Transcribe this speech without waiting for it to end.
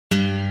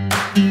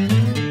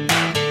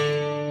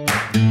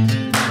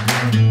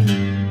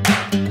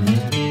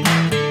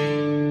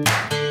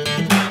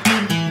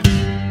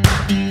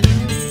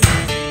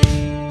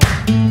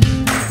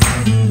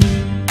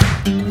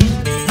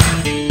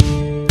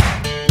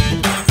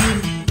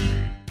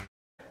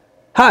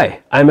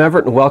Hi, I'm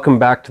Everett and welcome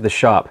back to the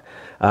shop.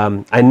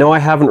 I know I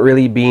haven't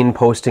really been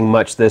posting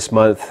much this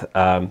month.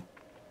 A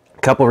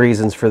couple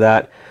reasons for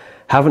that.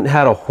 Haven't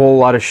had a whole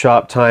lot of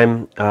shop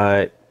time.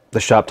 The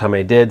shop time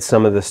I did,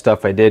 some of the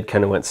stuff I did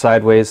kind of went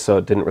sideways, so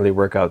it didn't really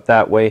work out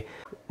that way.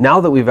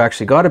 Now that we've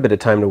actually got a bit of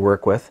time to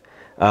work with,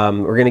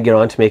 we're going to get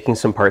on to making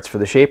some parts for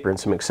the shaper and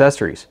some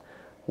accessories.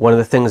 One of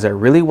the things I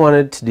really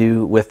wanted to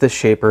do with this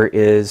shaper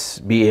is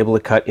be able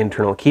to cut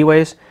internal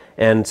keyways.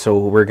 And so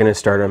we're going to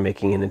start on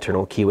making an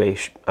internal keyway,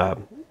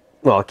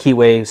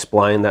 keyway,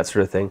 spline, that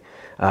sort of thing,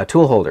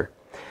 tool holder.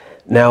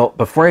 Now,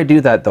 before I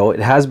do that though, it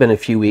has been a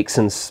few weeks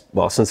since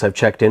I've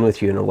checked in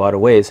with you in a lot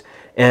of ways.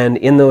 And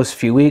in those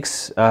few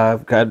weeks,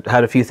 I've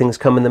had a few things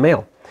come in the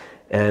mail.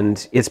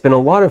 And it's been a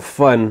lot of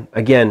fun,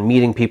 again,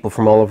 meeting people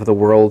from all over the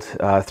world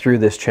through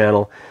this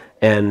channel.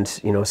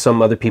 And, you know,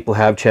 some other people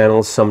have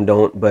channels, some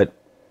don't, but,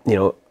 you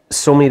know,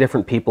 so many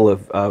different people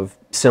of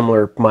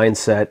similar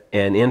mindset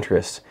and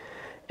interests.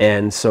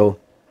 And so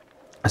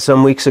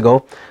some weeks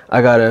ago,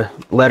 I got a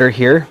letter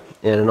here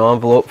in an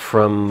envelope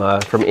from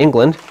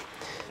England,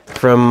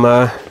 from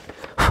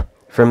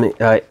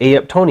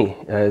EYUP TONY,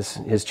 as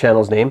his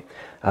channel's name.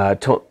 Yeah,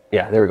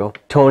 there we go,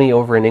 Tony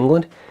over in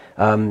England.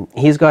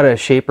 He's got a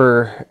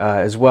shaper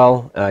as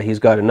well. He's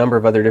got a number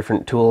of other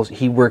different tools.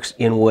 He works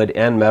in wood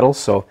and metal,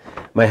 so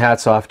my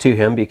hat's off to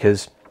him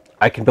because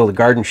I can build a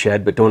garden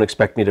shed, but don't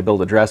expect me to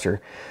build a dresser.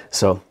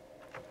 So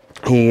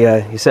he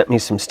sent me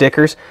some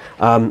stickers.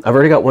 I've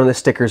already got one of the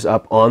stickers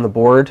up on the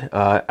board.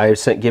 I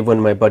gave one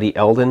to my buddy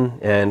Eldon,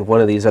 and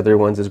one of these other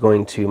ones is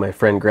going to my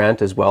friend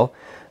Grant as well,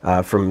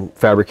 from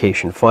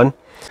Fabrication Fun.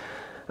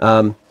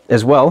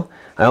 As well,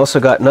 I also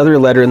got another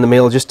letter in the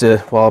mail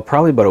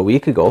probably about a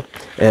week ago,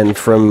 and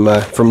from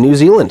New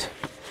Zealand,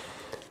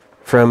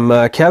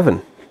 from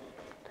Kevin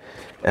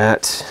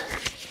at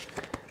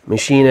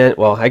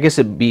I guess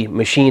it'd be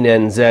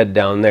MachineNZ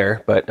down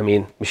there, but I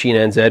mean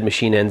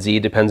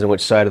MachineNZ, depends on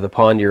which side of the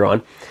pond you're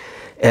on.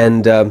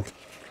 And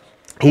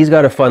he's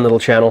got a fun little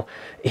channel.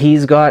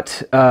 He's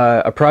got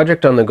a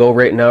project on the go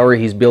right now where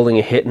he's building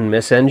a hit and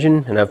miss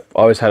engine, and I've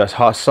always had a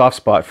soft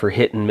spot for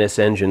hit and miss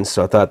engines,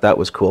 so I thought that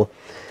was cool.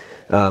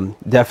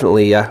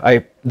 Definitely,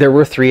 there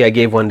were three. I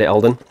gave one to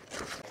Eldon.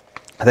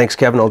 Thanks,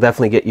 Kevin. I'll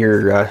definitely get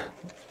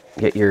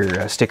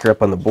your sticker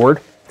up on the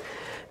board.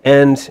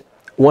 And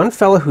one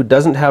fellow who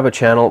doesn't have a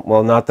channel,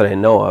 well, not that I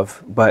know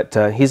of, but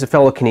he's a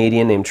fellow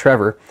Canadian named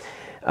Trevor.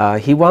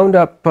 He wound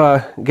up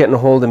getting a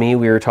hold of me.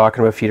 We were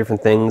talking about a few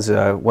different things.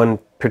 One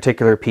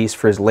particular piece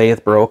for his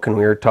lathe broke, and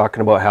we were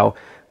talking about how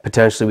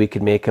potentially we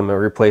could make him a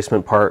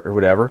replacement part or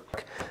whatever.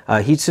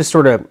 He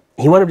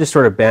wound up just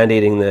sort of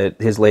band-aiding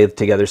his lathe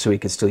together so he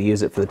could still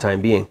use it for the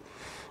time being.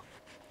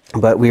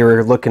 But we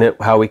were looking at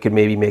how we could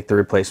maybe make the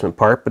replacement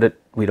part, but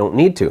we don't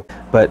need to.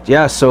 But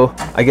yeah, so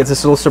I get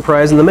this little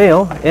surprise in the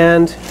mail,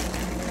 and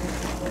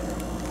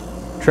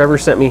Trevor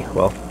sent me,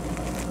 well,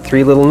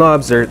 3 little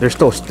knobs. They're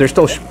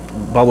still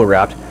bubble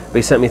wrapped, but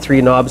he sent me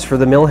 3 knobs for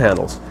the mill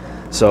handles.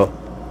 So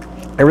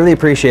I really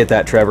appreciate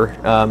that, Trevor.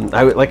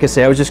 Like I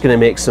say, I was just going to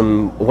make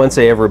some, once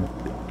I ever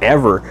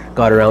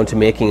got around to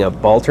making a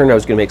ball turn, I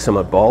was going to make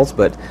some balls,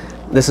 but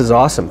this is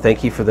awesome.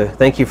 Thank you for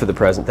the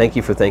present. Thank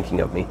you for thinking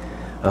of me.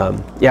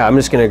 Yeah, I'm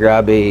just going to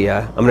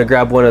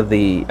grab one of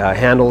the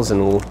handles,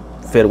 and we'll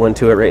fit one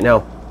to it right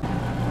now.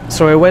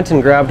 So I went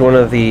and grabbed one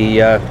of the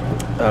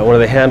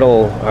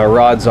handle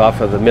rods off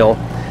of the mill,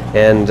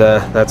 and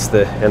that's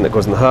the end that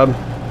goes in the hub.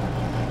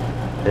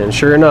 And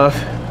sure enough,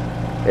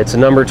 it's a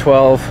number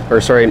 12,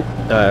 or sorry,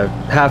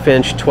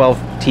 half-inch 12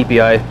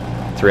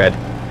 TPI thread.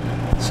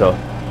 So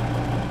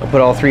I'll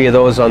put all 3 of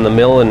those on the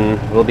mill, and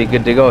we'll be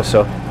good to go.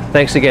 So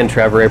thanks again,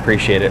 Trevor. I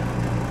appreciate it.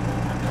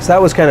 So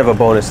that was kind of a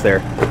bonus there.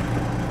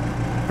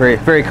 Very,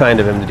 very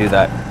kind of him to do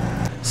that.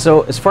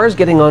 So as far as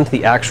getting on to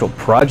the actual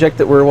project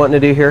that we're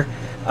wanting to do here,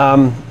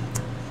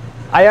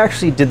 I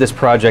actually did this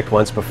project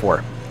once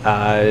before.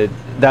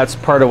 That's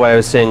part of why I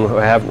was saying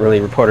I haven't really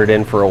reported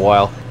in for a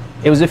while.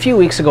 It was a few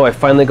weeks ago I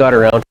finally got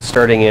around to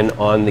starting in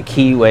on the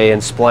keyway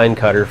and spline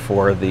cutter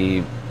for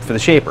the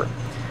shaper.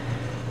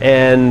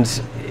 And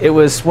it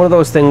was one of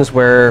those things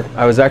where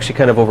I was actually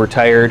kind of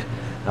overtired,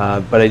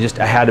 but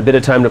I had a bit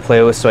of time to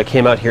play with, so I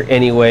came out here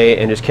anyway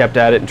and just kept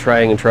at it and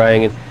trying,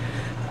 and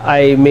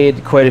I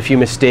made quite a few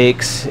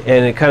mistakes,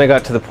 and it kind of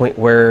got to the point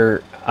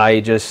where I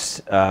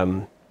just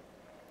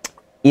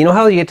you know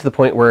how you get to the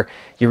point where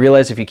you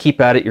realize if you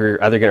keep at it,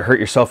 you're either going to hurt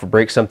yourself or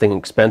break something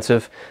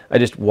expensive? I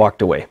just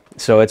walked away.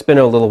 So it's been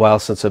a little while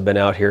since I've been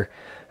out here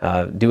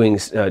doing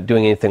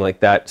anything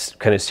like that,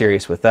 kind of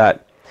serious with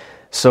that.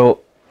 So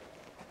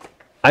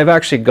I've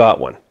actually got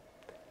one,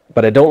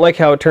 but I don't like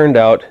how it turned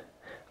out.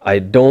 I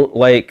don't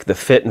like the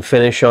fit and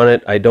finish on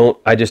it. I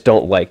just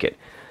don't like it.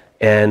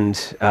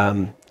 And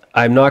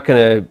I'm not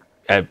going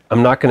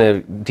to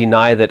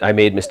deny that I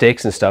made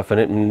mistakes and stuff in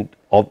it, and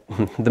a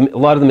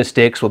lot of the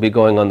mistakes will be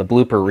going on the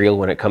blooper reel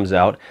when it comes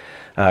out,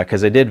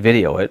 because I did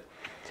video it.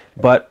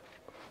 But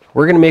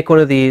we're going to make one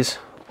of these,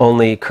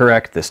 only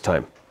correct this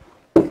time.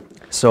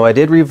 So I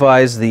did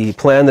revise the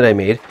plan that I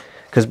made,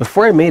 because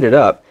before I made it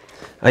up,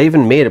 I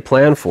even made a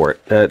plan for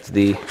it at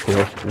the,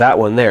 that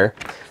one there.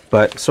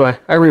 But so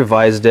I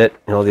revised it,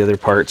 the other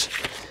parts.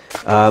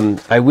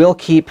 I will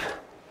keep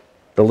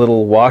the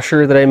little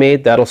washer that I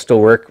made. That'll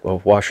still work.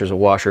 Well, washer's a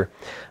washer,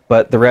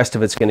 but the rest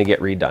of it's going to get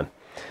redone.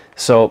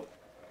 So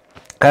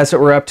that's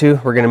what we're up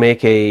to. We're going to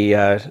make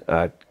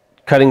a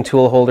cutting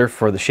tool holder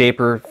for the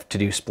shaper to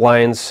do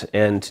splines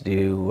and to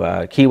do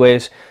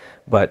keyways,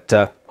 but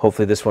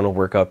hopefully this one will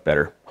work out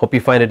better. Hope you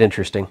find it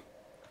interesting.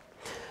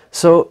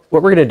 So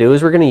what we're going to do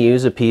is we're going to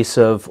use a piece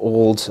of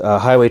old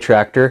highway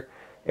tractor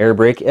air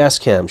brake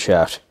S-cam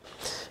shaft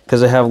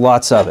because I have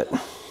lots of it.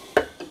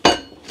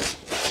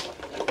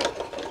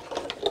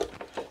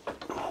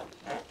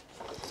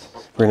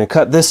 We're going to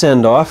cut this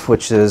end off,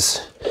 which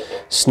is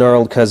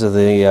snarled because of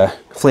the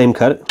flame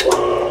cut.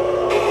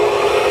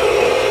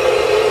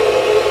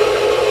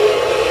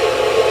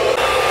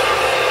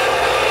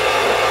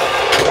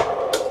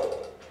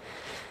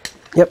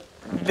 Yep,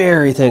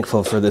 very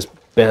thankful for this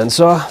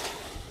bandsaw.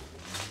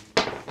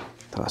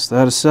 Toss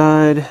that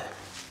aside.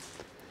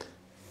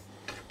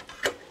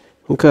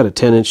 We'll cut a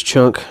 10-inch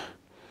chunk,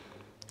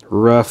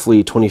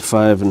 roughly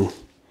 25 and,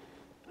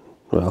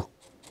 well,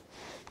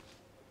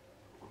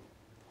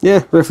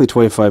 yeah, roughly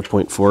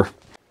 25.4.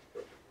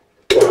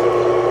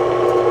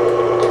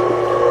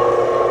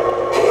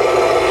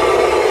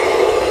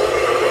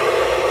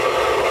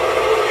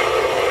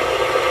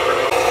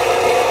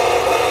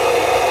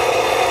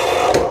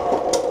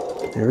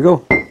 There we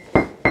go.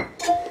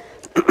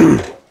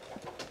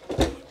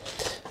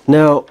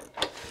 Now,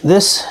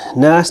 this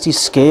nasty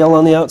scale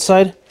on the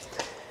outside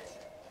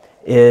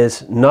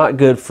is not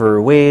good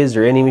for ways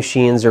or any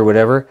machines or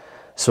whatever.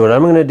 So what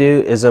I'm going to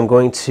do is I'm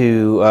going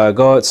to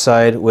go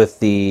outside with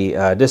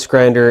the disc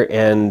grinder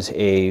and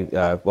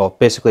a, well,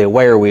 basically a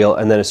wire wheel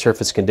and then a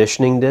surface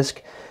conditioning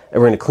disc,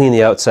 and we're going to clean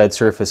the outside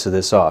surface of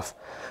this off.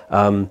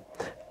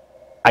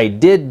 I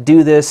did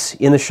do this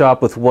in the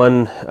shop with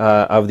one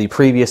of the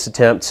previous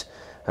attempts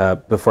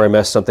before I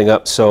messed something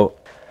up.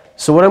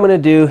 So what I'm going to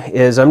do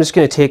is I'm just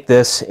going to take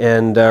this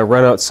and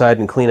run outside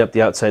and clean up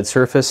the outside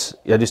surface.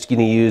 I'm just going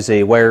to use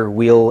a wire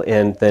wheel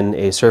and then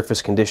a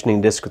surface conditioning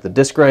disc with a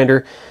disc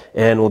grinder,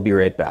 and we'll be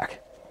right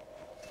back.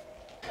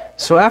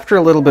 So after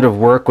a little bit of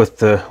work with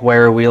the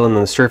wire wheel and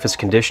the surface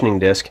conditioning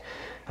disc,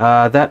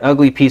 that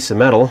ugly piece of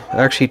metal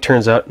actually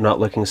turns out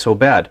not looking so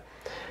bad.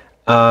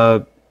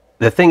 The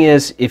thing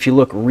is, if you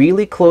look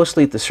really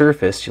closely at the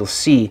surface, you'll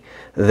see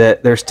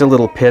that there's still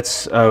little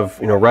pits of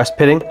rust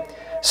pitting.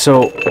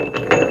 So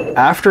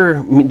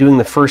after doing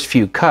the first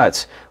few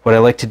cuts, what I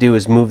like to do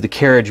is move the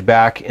carriage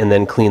back and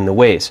then clean the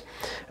ways,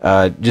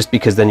 just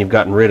because then you've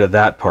gotten rid of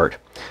that part.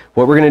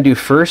 What we're going to do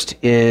first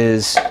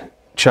is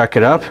chuck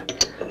it up.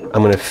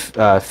 I'm going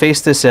to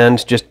face this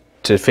end just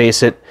to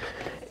face it,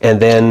 and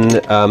then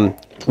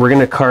we're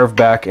going to carve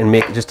back and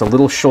make just a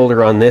little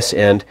shoulder on this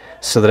end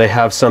so that I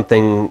have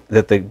something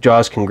that the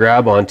jaws can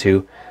grab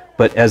onto,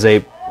 but as I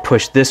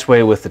push this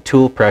way with the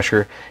tool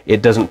pressure,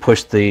 it doesn't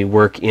push the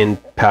work in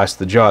past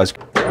the jaws.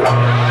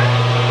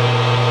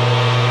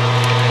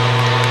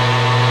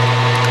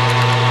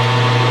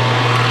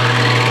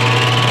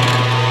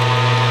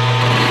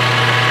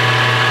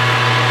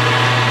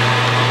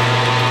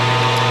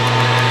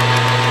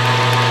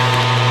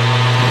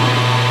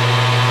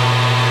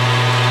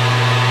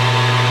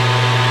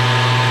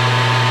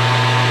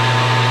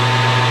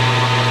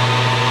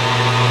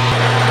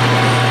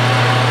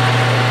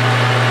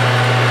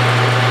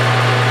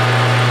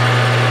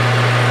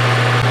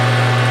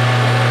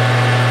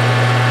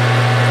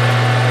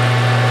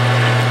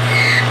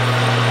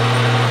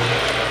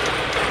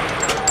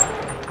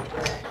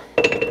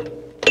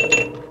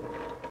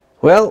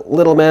 Well,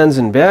 little man's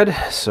in bed,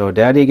 so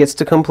Daddy gets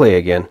to come play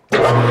again.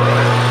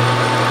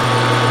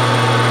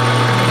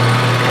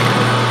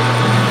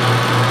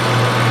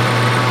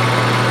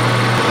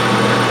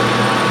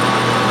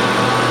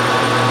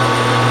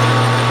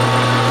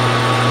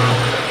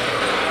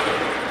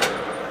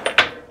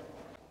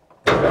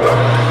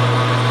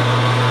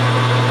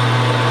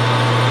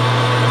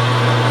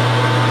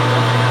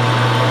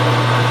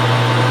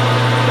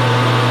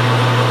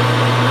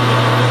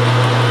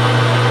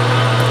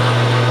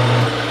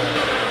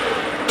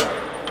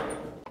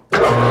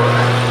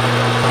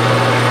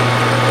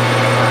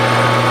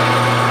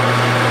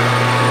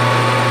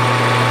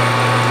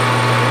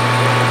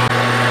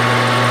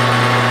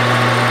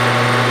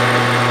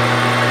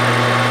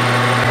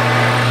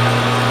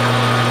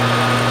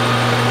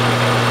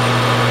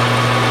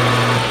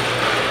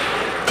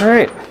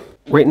 Alright,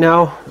 right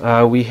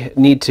now we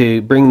need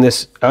to bring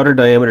this outer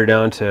diameter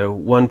down to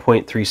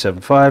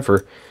 1.375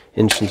 or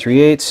 1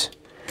 3/8.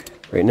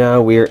 Right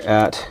now we're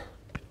at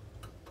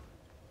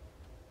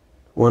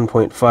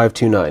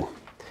 1.529.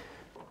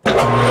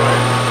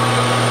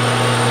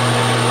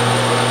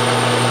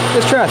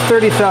 Let's try a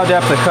 30 thou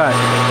depth of cut.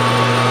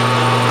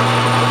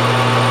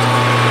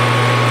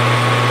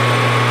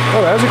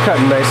 Oh, those are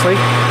cutting nicely.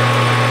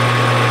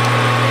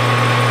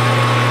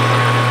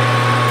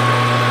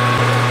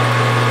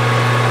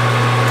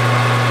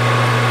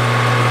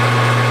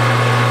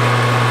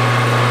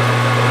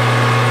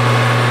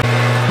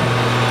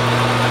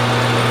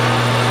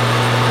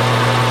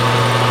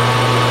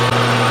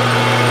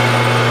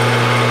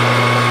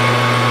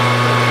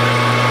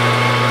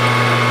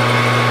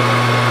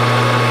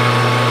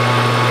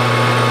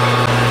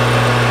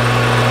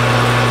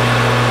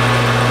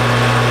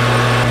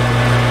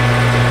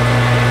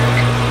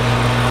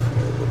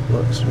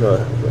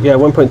 yeah,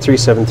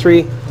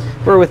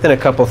 1.373. We're within a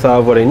couple thou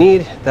of what I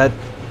need.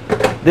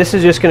 This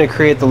is just going to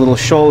create the little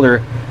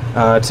shoulder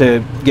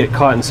to get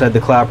caught inside the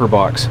clapper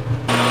box.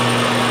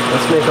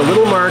 Let's make a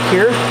little mark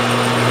here,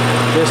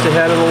 just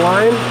ahead of the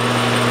line.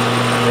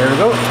 There we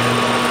go.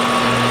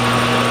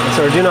 That's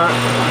our do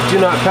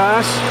not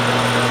pass.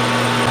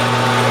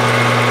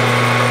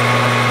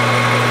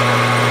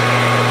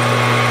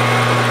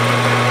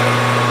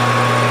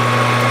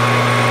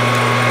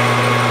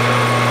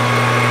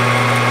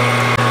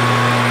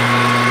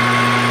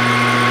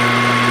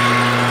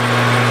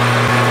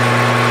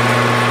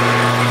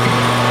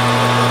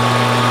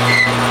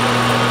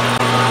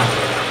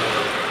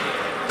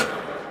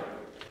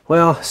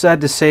 Well,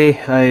 sad to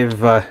say,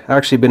 I've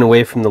actually been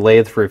away from the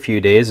lathe for a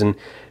few days, and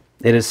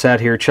it has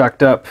sat here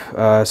chucked up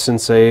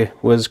since I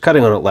was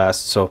cutting on it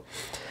last. So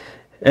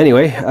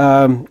anyway,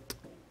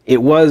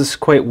 it was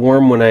quite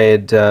warm when I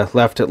had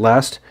left it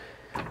last.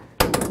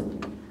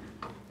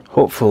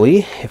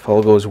 Hopefully, if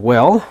all goes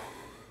well.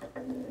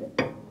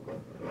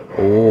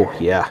 Oh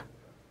yeah,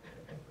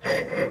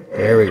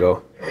 there we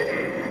go.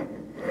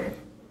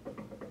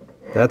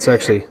 That's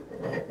actually,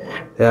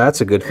 yeah,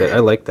 that's a good fit. I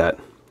like that.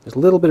 There's a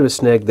little bit of a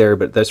snag there,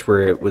 but that's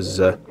where it was,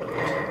 yeah,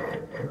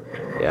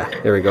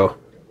 there we go.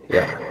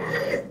 Yeah.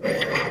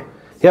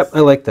 Yep, I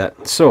like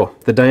that. So,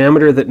 the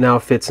diameter that now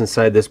fits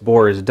inside this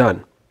bore is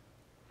done.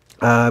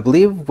 I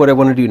believe what I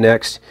want to do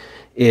next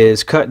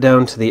is cut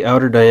down to the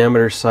outer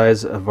diameter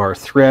size of our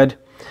thread,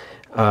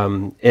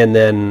 and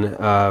then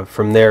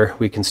from there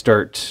we can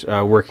start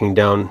working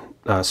down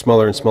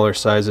smaller and smaller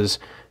sizes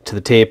to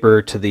the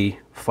taper, to the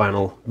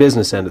final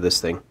business end of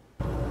this thing.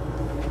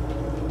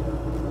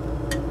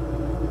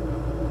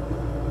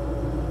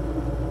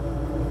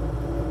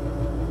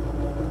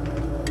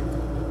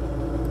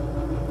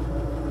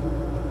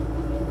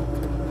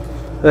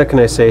 What can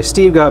I say?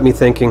 Steve got me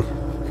thinking.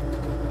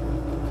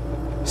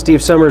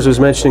 Steve Summers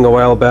was mentioning a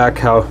while back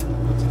how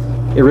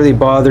it really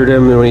bothered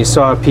him when he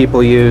saw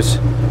people use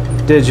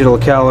digital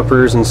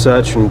calipers and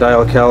such, and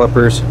dial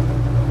calipers,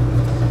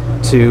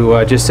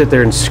 to just sit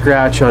there and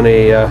scratch on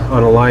a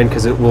line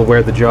because it will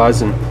wear the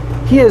jaws. And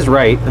he is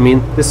right. I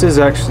mean, this is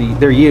actually,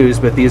 they're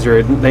used, but these are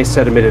a nice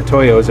set of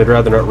Mitutoyos. I'd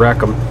rather not wreck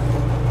them.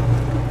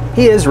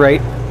 He is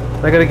right.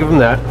 I gotta give him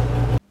that.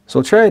 So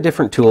we'll try a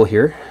different tool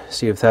here,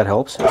 see if that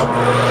helps.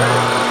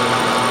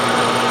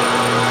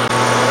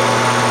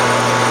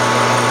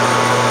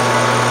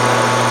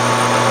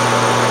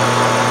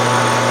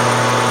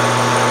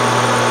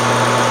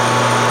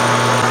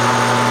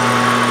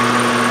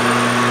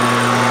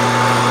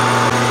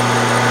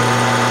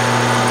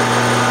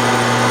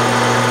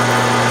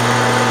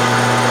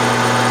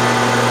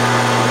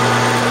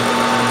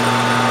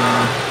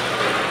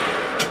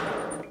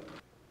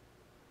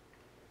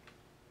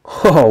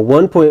 Oh,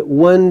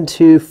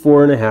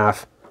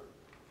 1.124.5.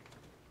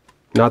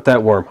 Not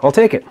that warm. I'll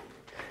take it.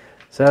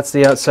 So that's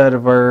the outside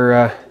of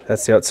our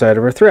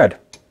thread.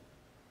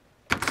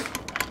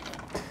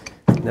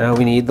 Now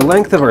we need the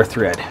length of our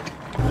thread.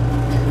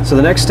 So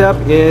the next step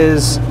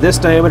is this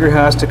diameter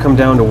has to come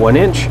down to 1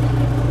 inch.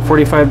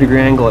 45-degree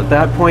angle at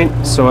that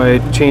point, so I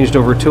changed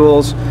over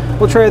tools.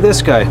 We'll try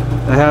this guy.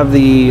 I have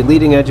the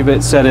leading edge of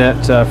it set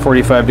at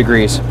 45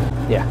 degrees.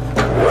 Yeah.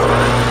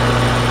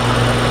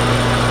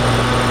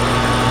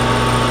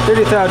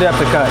 30 thou depth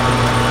of cut.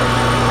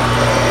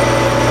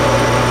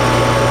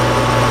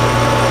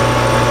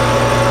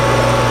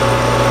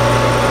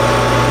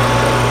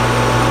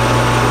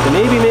 They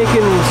may be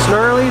making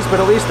snarlies,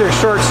 but at least they're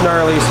short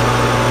snarlies.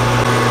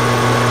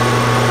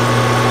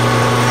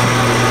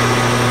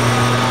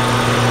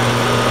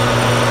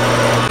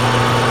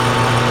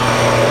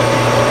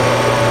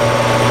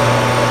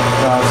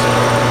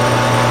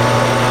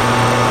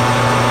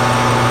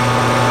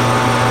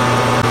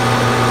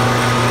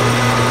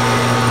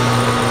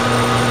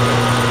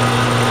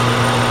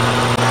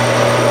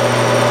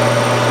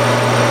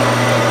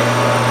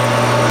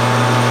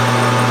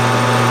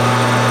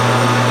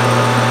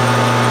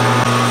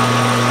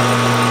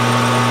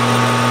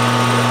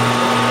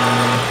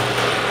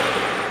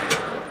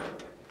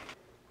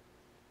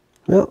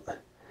 Well, it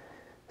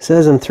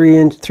says I'm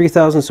 3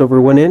 thousandths over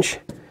 1 inch,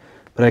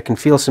 but I can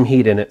feel some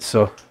heat in it,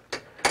 so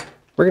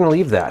we're going to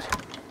leave that.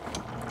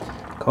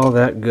 Call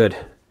that good.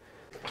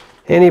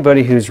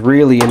 Anybody who's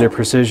really into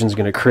precision is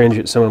going to cringe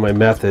at some of my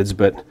methods,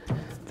 but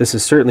this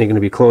is certainly going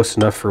to be close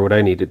enough for what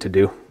I needed to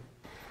do.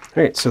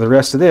 Alright, so the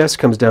rest of this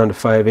comes down to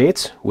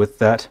 5/8 with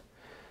that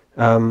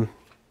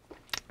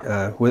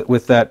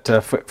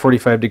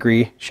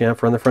 45-degree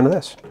chamfer on the front of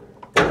this.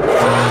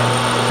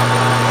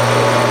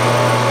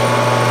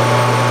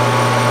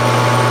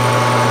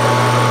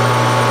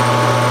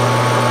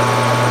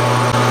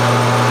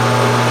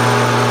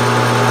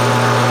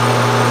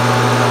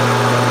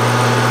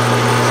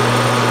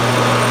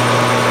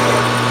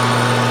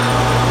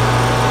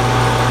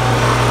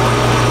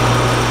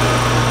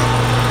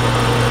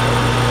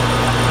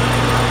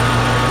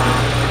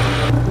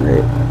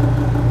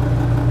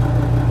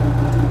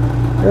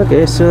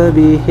 Okay, so that'd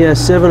be, yeah,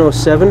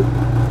 707.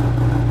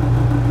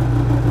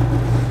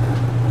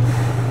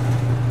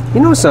 You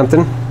know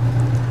something?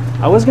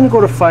 I was going to go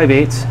to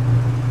 5/8.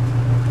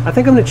 I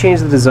think I'm going to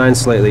change the design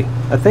slightly.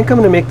 I think I'm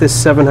going to make this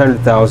 700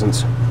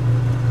 thousandths.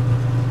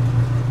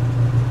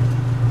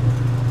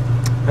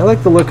 I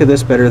like the look of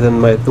this better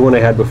than the one I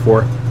had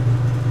before.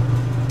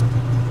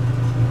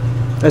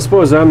 I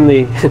suppose I'm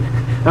the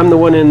I'm the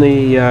one in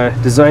the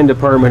design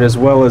department as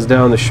well as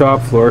down the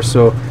shop floor,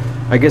 so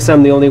I guess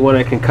I'm the only one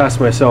I can cuss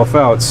myself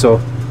out. So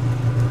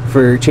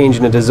for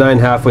changing a design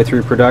halfway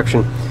through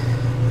production.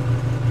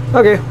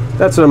 Okay,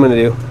 that's what I'm going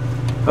to do.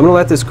 I'm going to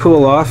let this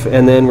cool off,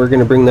 and then we're going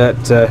to bring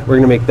that. We're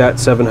going to make that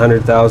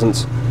 700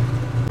 thousandths.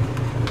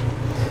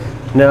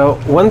 Now,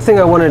 one thing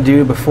I want to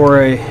do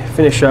before I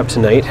finish up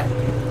tonight,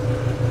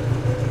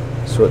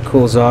 so it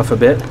cools off a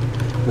bit, is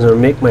I'm going to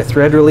make my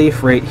thread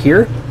relief right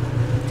here.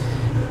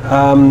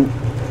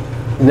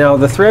 Now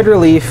the thread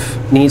relief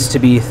needs to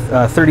be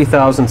 30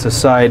 thousandths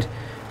aside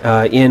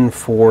in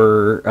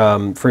for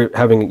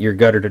having your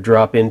gutter to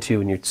drop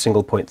into in your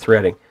single point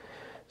threading.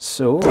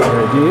 So what I'm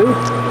going to do,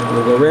 I'm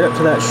going to go right up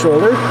to that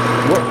shoulder.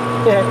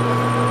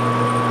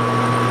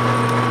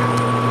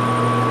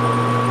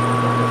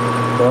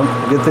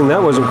 Well, good thing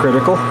that wasn't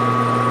critical.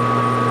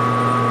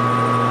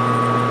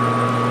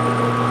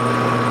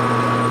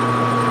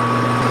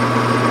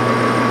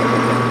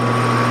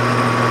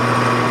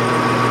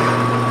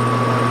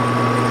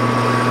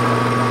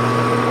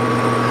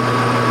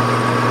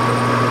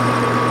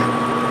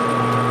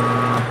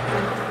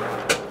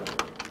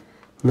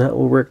 And that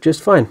will work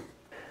just fine.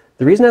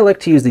 The reason I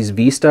like to use these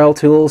V-style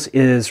tools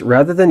is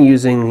rather than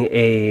using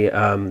a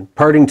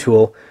parting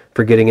tool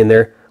for getting in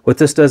there, what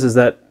this does is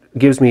that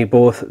gives me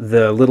both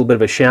the little bit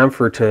of a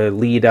chamfer to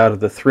lead out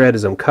of the thread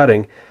as I'm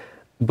cutting,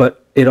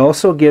 but it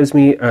also gives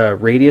me a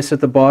radius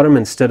at the bottom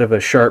instead of a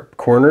sharp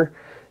corner.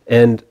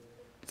 And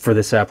for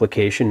this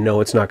application,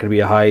 no, it's not going to be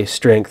a high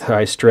strength,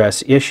 high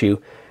stress issue.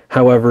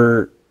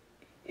 However,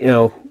 you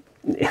know,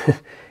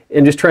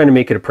 I'm just trying to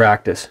make it a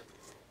practice.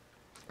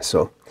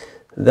 So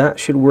that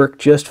should work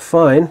just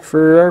fine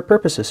for our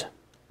purposes.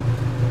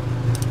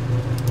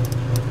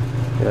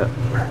 Yeah.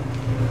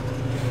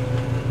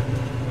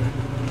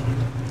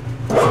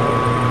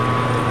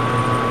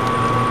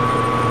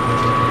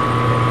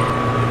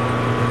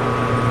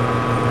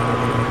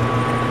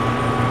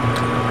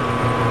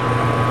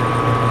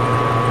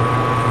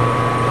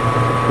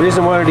 The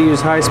reason I wanted to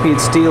use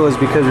high-speed steel is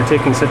because they're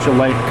taking such a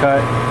light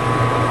cut.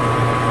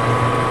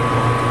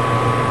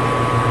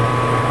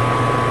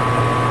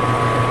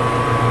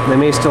 They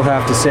may still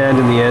have to sand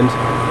in the end.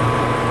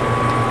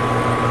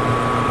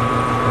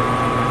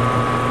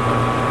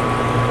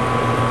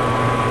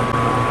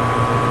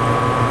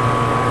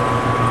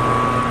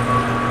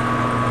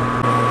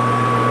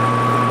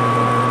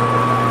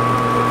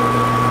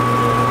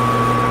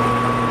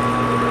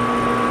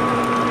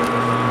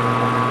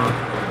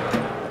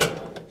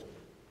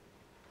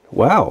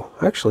 Wow,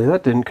 actually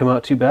that didn't come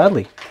out too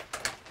badly.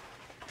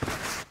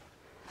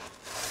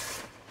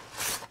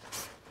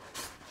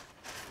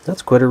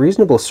 That's quite a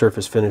reasonable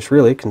surface finish,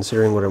 really,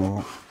 considering what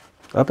I'm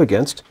up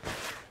against.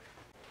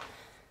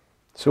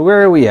 So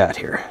where are we at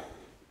here?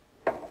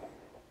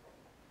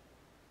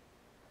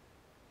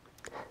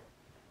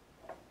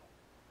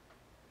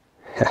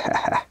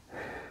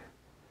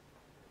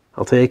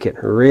 I'll take it.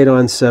 Right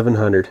on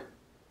 700.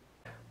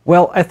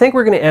 Well, I think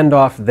we're going to end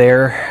off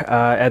there.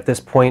 At this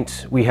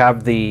point, we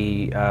have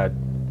the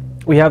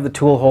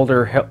tool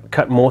holder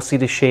cut mostly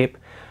to shape.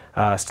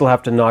 Still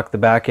have to knock the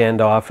back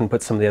end off and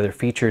put some of the other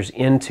features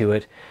into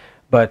it,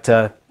 but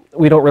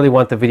we don't really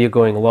want the video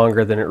going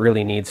longer than it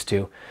really needs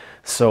to.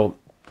 So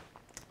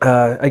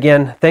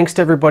again, thanks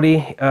to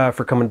everybody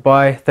for coming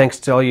by. Thanks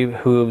to all you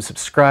who have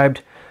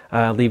subscribed,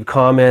 leave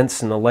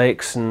comments and the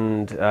likes,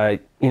 and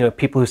you know,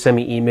 people who send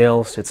me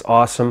emails. It's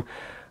awesome.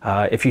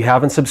 If you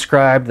haven't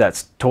subscribed,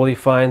 that's totally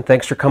fine.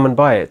 Thanks for coming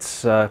by.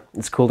 It's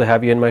cool to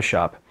have you in my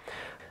shop.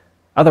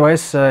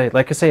 Otherwise,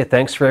 like I say,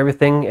 thanks for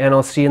everything, and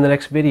I'll see you in the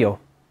next video.